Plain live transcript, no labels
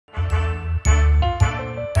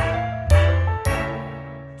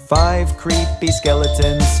5 creepy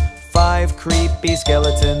skeletons, 5 creepy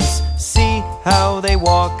skeletons. See how they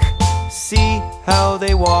walk, see how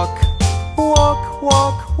they walk. Walk,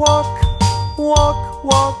 walk, walk, walk,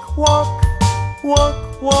 walk, walk,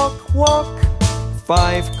 walk, walk, walk.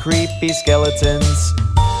 5 creepy skeletons.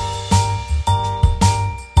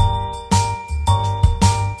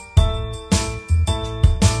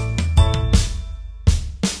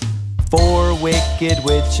 Four wicked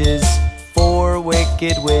witches, 4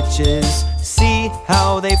 wicked witches. See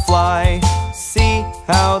how they fly, see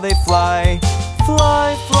how they fly.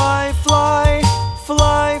 Fly, fly, fly,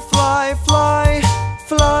 fly, fly, fly,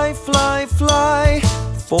 fly, fly, fly.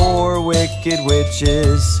 4 wicked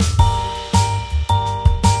witches.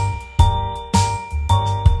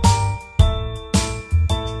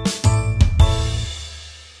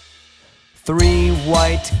 Three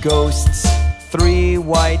white ghosts, 3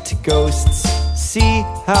 white ghosts. See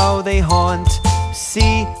how they haunt,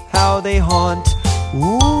 see how they haunt.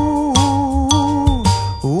 Ooh, ooh,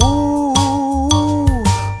 ooh.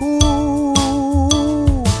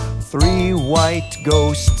 3 white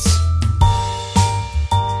ghosts.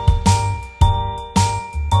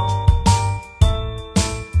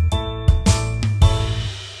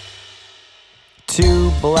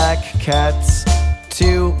 Two black cats,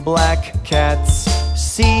 2 black cats.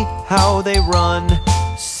 See how they run,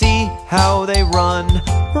 see how they run.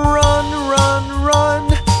 Run, run, run,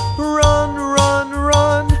 run, run,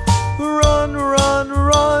 run, run, run,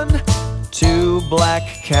 run. 2 black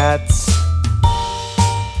cats.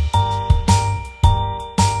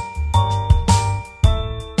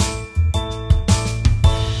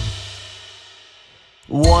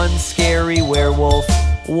 One scary werewolf,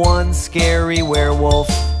 1 scary werewolf.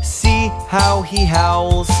 See how he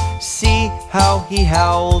howls, see how he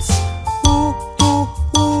howls. Ooh, ooh,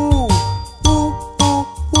 ooh, ooh,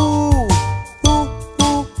 ooh, ooh, ooh,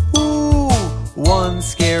 ooh, ooh. 1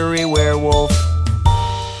 scary werewolf.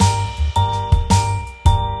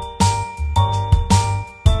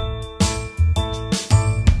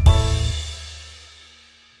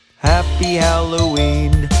 Happy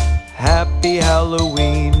Halloween, happy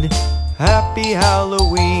Halloween, happy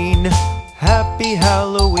Halloween, happy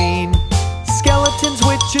Halloween. Skeletons,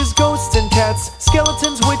 witches, ghosts, and cats.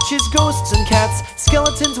 Skeletons, witches, ghosts, and cats.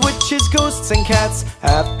 Skeletons, witches, ghosts, and cats.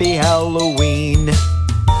 Happy Halloween.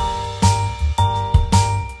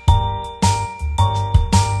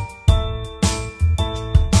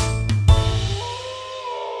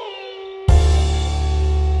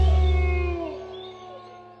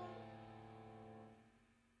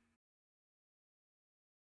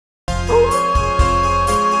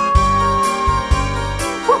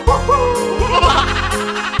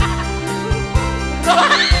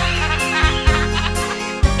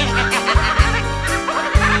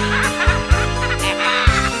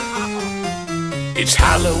 It's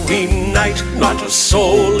Halloween night, not a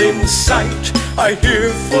soul in sight. I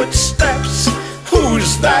hear footsteps,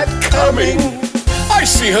 who's that coming? I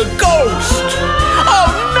see a ghost!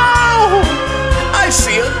 Oh no! I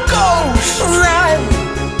see a ghost! Run!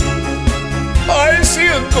 I see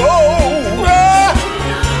a ghost!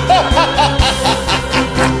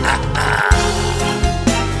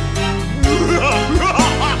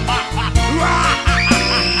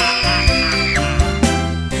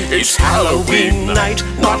 It's Halloween night,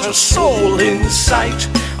 not a soul in sight.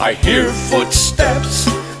 I hear footsteps,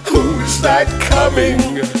 who's that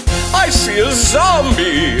coming? I see a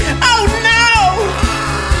zombie! Oh no!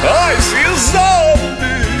 I see a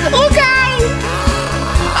zombie! Look out!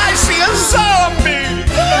 I see a zombie!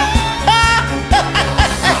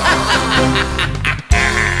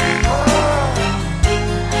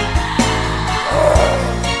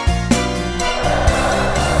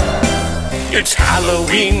 It's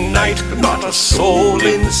Halloween night, not a soul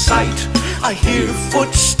in sight. I hear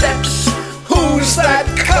footsteps, who's that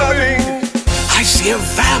coming? I see a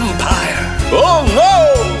vampire. Oh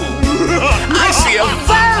no! I see a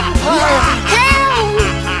vampire! Help!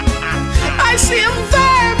 I see a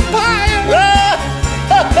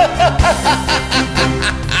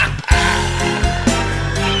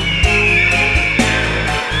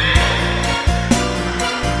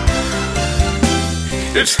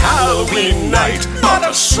It's Halloween night, not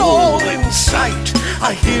a soul in sight.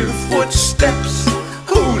 I hear footsteps,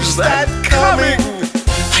 who's that coming?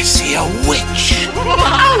 I see a witch.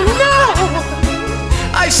 Oh no!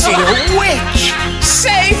 I see a witch!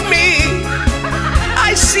 Save me!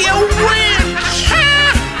 I see a witch!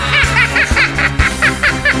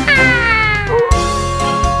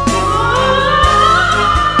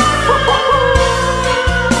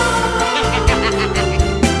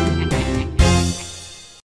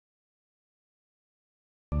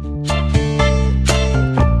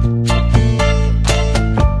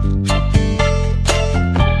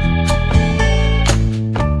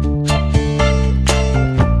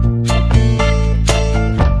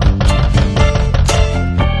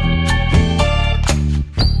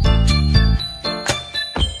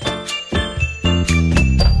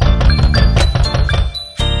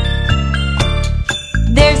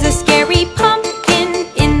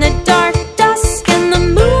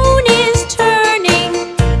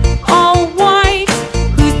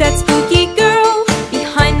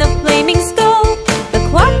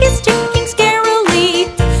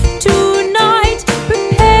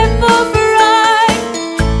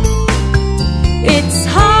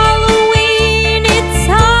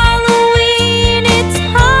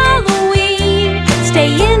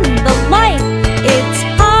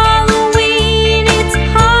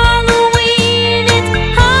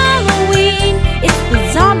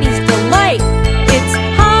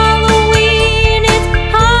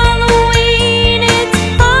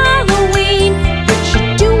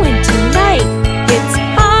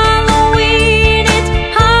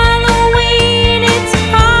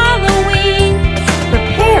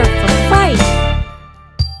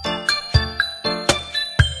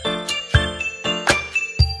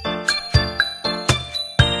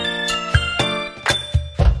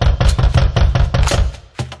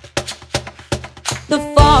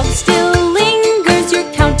 still lingers.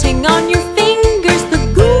 You're counting on your fingers. The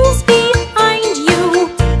ghouls behind you.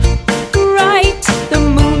 Right, the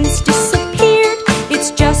moon's disappeared.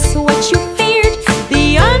 It's just what you feared.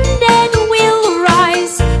 The undead will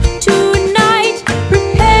rise tonight.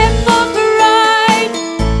 Prepare for the ride.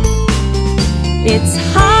 It's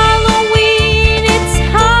Halloween, it's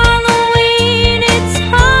Halloween, it's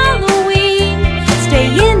Halloween. Stay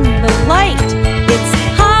in the light. It's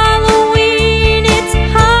Halloween, it's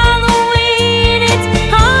Halloween, it's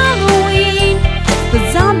Halloween. The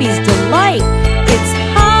zombies' delight. It's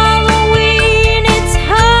Halloween, it's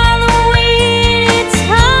Halloween, it's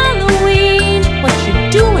Halloween. What you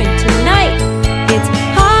doing tonight? It's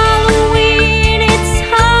Halloween, it's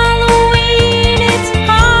Halloween, it's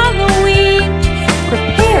Halloween.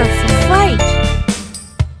 Prepare for fight.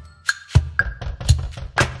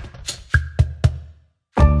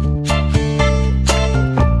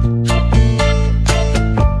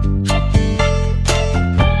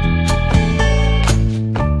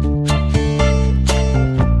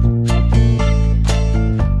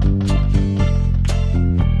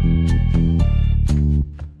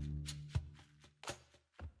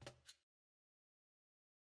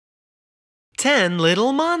 Ten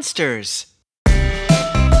little monsters.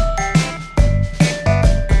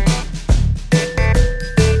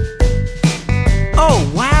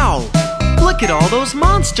 Oh, wow! Look at all those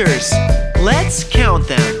monsters. Let's count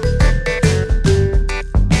them.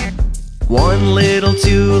 1 little,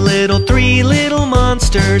 2 little, 3 little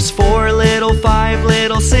monsters, 4 little, 5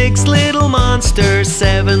 little, 6 little monsters,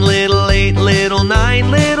 7 little, 8 little,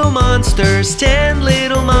 9 little monsters, 10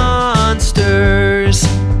 little monsters.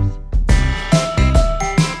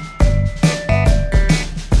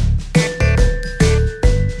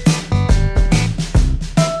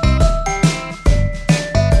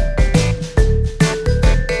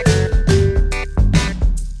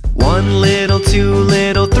 Little, 2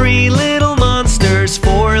 little, 3 little monsters,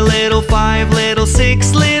 4 little, 5 little,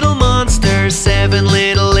 6 little monsters, 7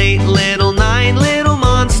 little, 8 little, 9 little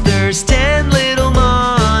monsters, 10 little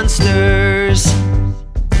monsters.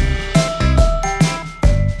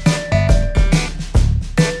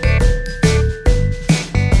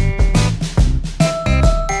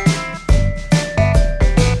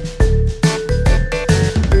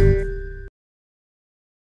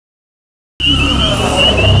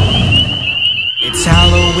 It's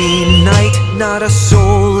Halloween night, not a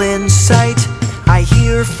soul in sight. I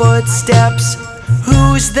hear footsteps,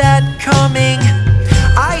 who's that coming?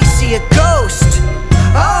 I see a ghost,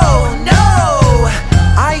 oh no!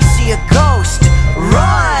 I see a ghost,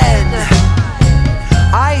 run!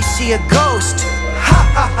 I see a ghost, ha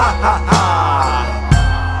ha ha ha ha!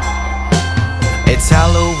 It's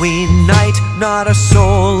Halloween night, not a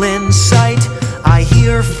soul in sight. I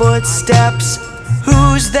hear footsteps,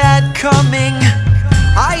 who's that coming?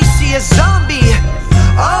 I see a zombie,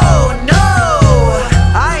 oh no!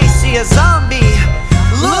 I see a zombie,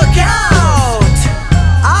 look out!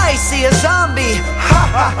 I see a zombie, ha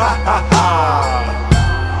ha ha ha ha!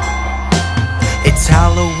 It's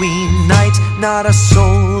Halloween night, not a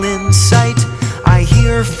soul in sight. I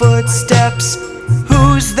hear footsteps,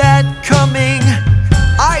 who's that coming?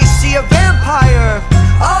 I see a vampire,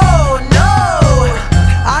 oh no!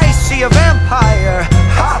 I see a vampire,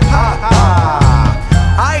 ha ha ha!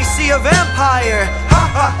 I see a vampire, ha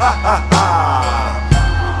ha ha ha ha!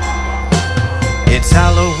 It's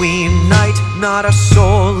Halloween night, not a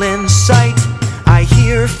soul in sight. I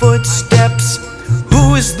hear footsteps,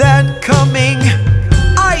 who is that coming?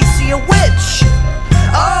 I see a witch,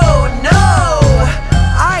 oh no!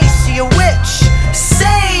 I see a witch,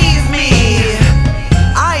 save me!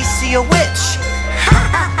 I see a witch, ha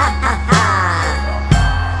ha ha ha ha!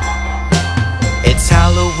 It's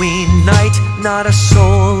Halloween night, not a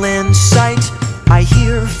soul in sight. I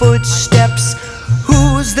hear footsteps,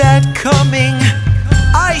 who's that coming?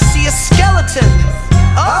 I see a skeleton,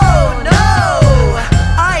 oh no!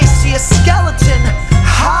 I see a skeleton,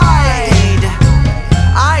 hide!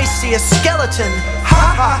 I see a skeleton,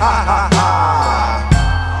 ha ha ha ha ha!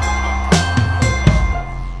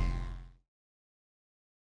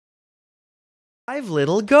 5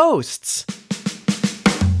 little ghosts.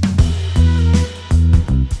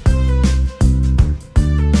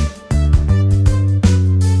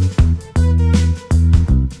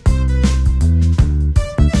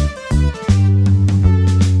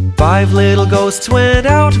 Five little ghosts went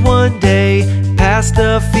out one day, past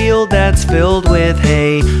a field that's filled with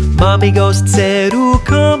hay. Mommy ghost said, "Ooh,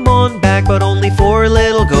 come on back," but only 4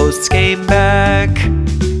 little ghosts came back.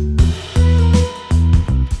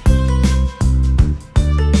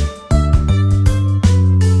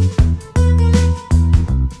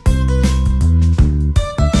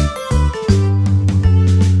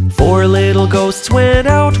 ghosts went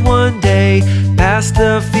out one day, past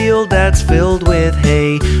the field that's filled with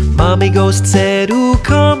hay. Mommy ghost said, ooh,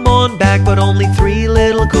 come on back, but only 3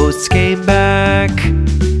 little ghosts came back.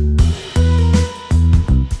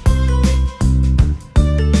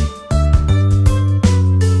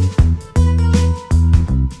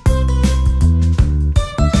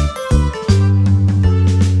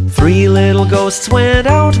 Three little ghosts went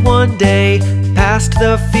out one day, past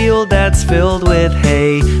the field that's filled with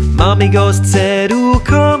hay. Mommy ghost said, ooh,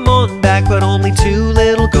 come on back, but only 2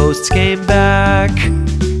 little ghosts came back.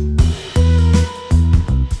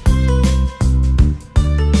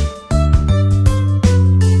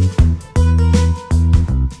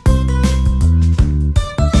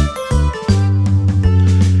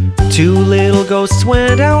 Two little ghosts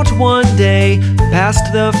went out one day,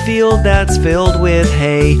 past the field that's filled with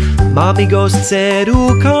hay. Mommy ghost said,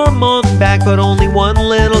 ooh, come on back, but only 1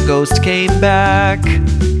 little ghost came back.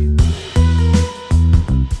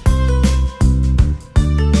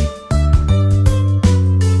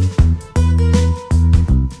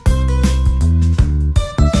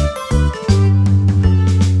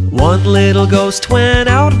 One little ghost went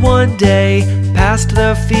out one day, past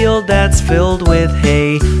the field that's filled with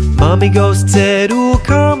hay. Mommy ghost said, ooh,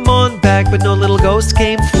 come on back, but no little ghost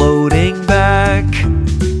came floating back.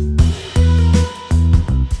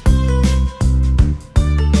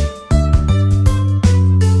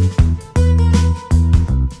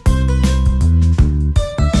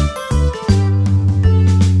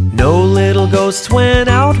 No little ghosts went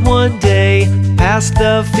out one day, past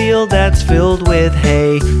the field that's filled with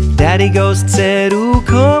hay. Daddy ghost said, ooh,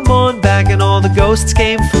 come on back, and all the ghosts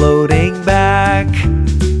came floating back.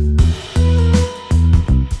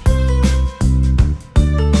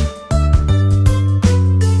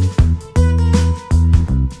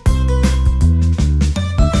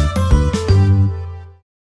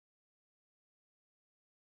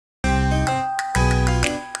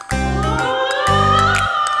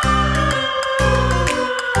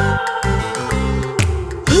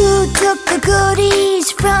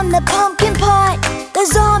 From the pumpkin pot, the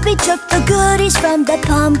zombie took the goodies from the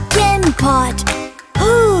pumpkin pot.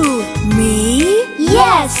 Who? Me?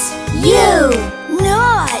 Yes, you.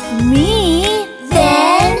 Not me.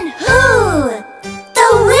 Then who? The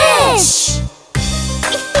witch.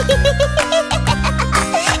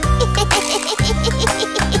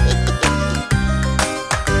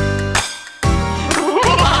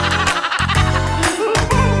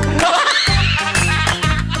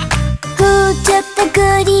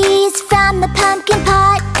 Goodies from the pumpkin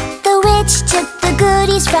pot. The witch took the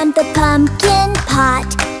goodies from the pumpkin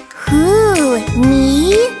pot. Who?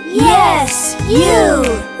 Me? Yes, you.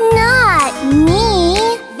 Not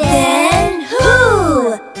me. Then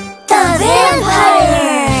who? The vampire.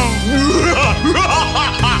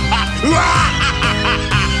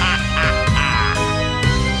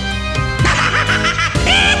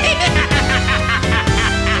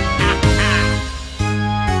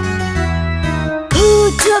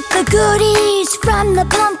 Took the goodies from the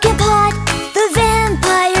pumpkin pot. The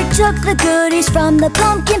vampire took the goodies from the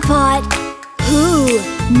pumpkin pot. Who?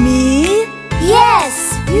 Me?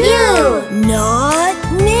 Yes, you. Not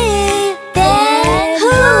me. Then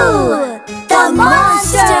who? The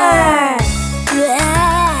monster.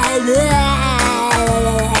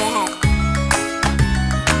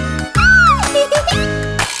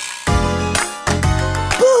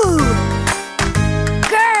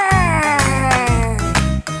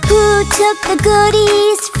 Took the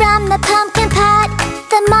goodies from the pumpkin pot.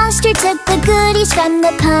 The monster took the goodies from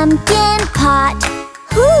the pumpkin pot.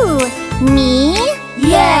 Who? Me?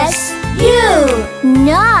 Yes, you.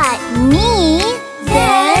 Not me.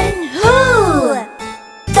 Then who?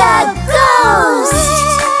 The ghost.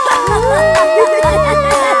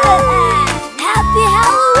 Happy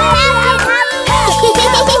Halloween! Happy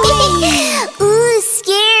Halloween! Ooh,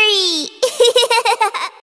 scary!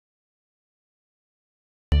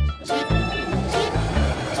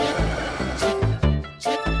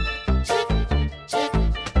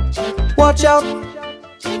 Watch out,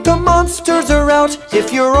 the monsters are out.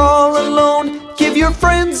 If you're all alone, give your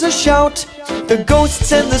friends a shout. The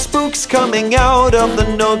ghosts and the spooks coming out of the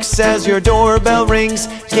nooks as your doorbell rings.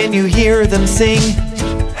 Can you hear them sing?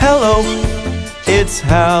 Hello, it's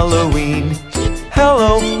Halloween.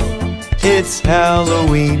 Hello, it's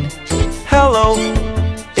Halloween. Hello,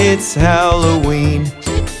 it's Halloween.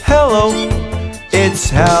 Hello, it's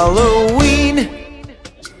Halloween.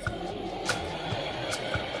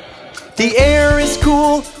 The air is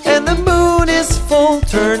cool and the moon is full.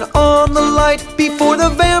 Turn on the light before the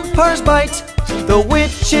vampires bite. The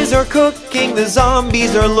witches are cooking, the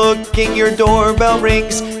zombies are looking. Your doorbell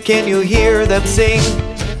rings, can you hear them sing?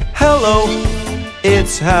 Hello,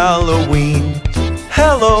 it's Halloween.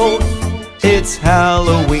 Hello, it's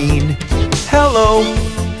Halloween. Hello,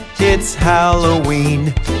 it's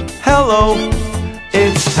Halloween. Hello,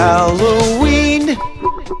 it's Halloween.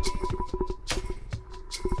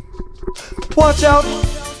 Watch out,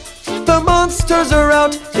 the monsters are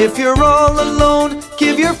out. If you're all alone,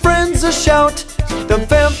 give your friends a shout. The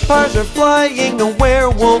vampires are flying, a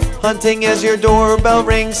werewolf hunting. As your doorbell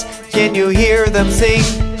rings, can you hear them sing?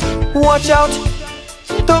 Watch out,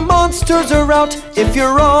 the monsters are out. If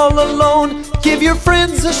you're all alone, give your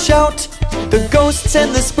friends a shout. The ghosts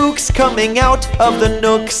and the spooks coming out of the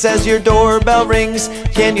nooks. As your doorbell rings,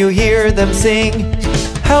 can you hear them sing?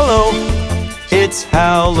 Hello, it's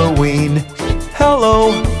Halloween.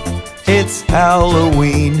 Hello, it's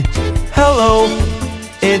Halloween. Hello,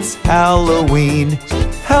 it's Halloween.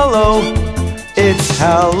 Hello, it's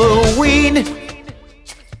Halloween.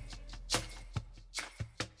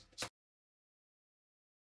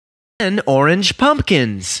 10 orange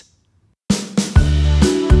pumpkins.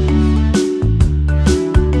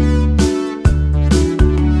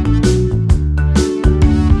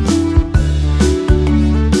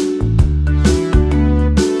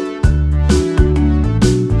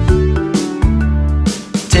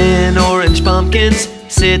 Pumpkins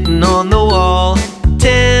sitting on the wall.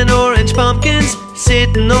 10 orange pumpkins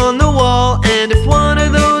sitting on the wall. And if one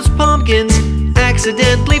of those pumpkins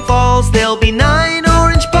accidentally falls, there'll be 9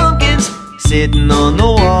 orange pumpkins sitting on the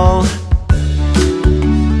wall.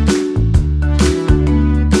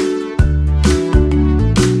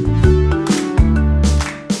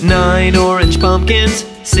 Nine orange pumpkins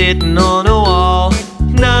sitting on a wall.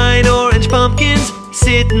 9 orange pumpkins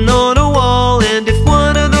sitting on a wall. And if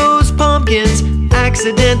one of those pumpkins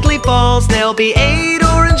accidentally falls, there'll be 8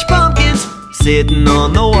 orange pumpkins sitting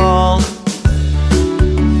on the wall.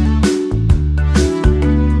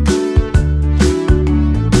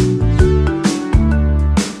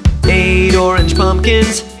 Eight orange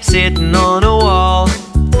pumpkins sitting on a wall.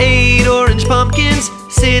 8 orange pumpkins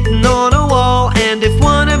sitting on a wall. And if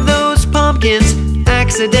one of those pumpkins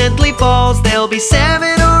accidentally falls, there'll be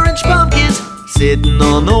 7 orange pumpkins sitting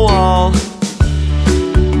on the wall.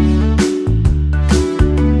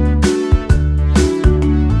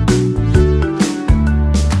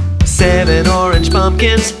 7 orange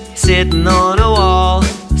pumpkins sitting on a wall.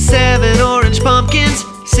 7 orange pumpkins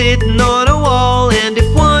sitting on a wall. And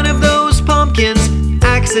if one of those pumpkins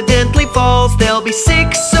accidentally falls, there'll be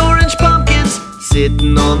 6 orange pumpkins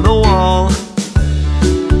sitting on the wall.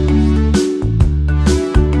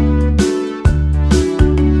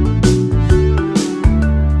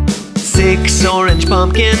 Six orange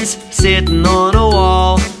pumpkins sitting on a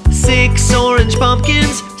wall. 6 orange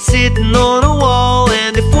pumpkins sitting on a wall.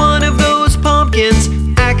 And if one of those pumpkins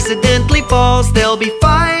accidentally falls, there'll be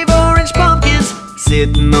 5 orange pumpkins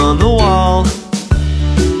sitting on the wall.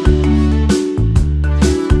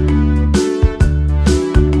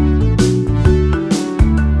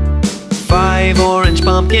 Five orange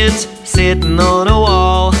pumpkins sitting on a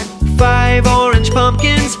wall. 5 orange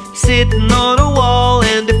pumpkins sitting on a wall.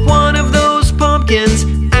 And if one of those pumpkins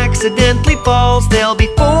accidentally falls, there'll be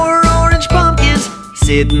 4 orange pumpkins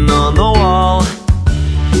sitting on the wall.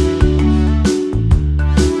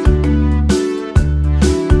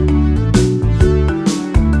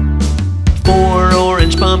 Four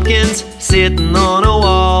orange pumpkins sitting on a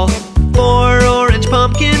wall. 4 orange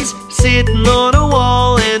pumpkins sitting on a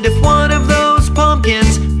wall. And if one of those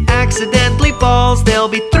pumpkins accidentally falls, there'll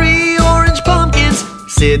be 3 orange pumpkins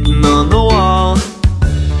sitting on the wall.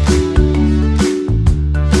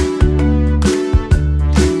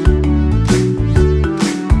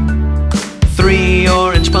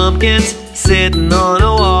 Pumpkins sitting on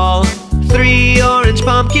a wall. 3 orange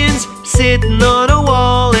pumpkins sitting on a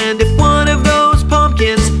wall. And if one of those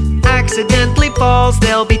pumpkins accidentally falls,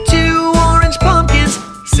 there'll be 2 orange pumpkins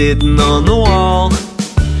sitting on the wall.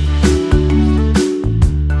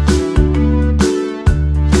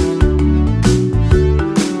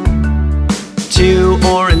 Two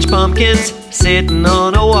orange pumpkins sitting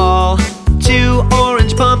on a wall. 2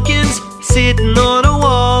 orange pumpkins sitting on a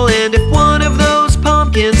wall. And if one of those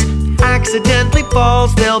pumpkins accidentally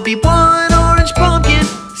falls, there'll be 1 orange pumpkin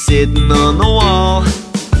sitting on the wall.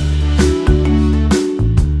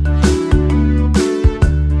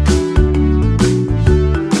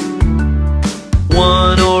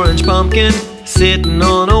 One orange pumpkin sitting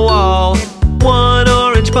on a wall. 1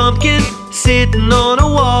 orange pumpkin sitting on a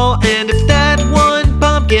wall. And if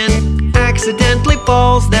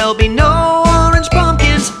falls, there'll be no orange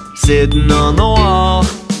pumpkins sitting on the wall.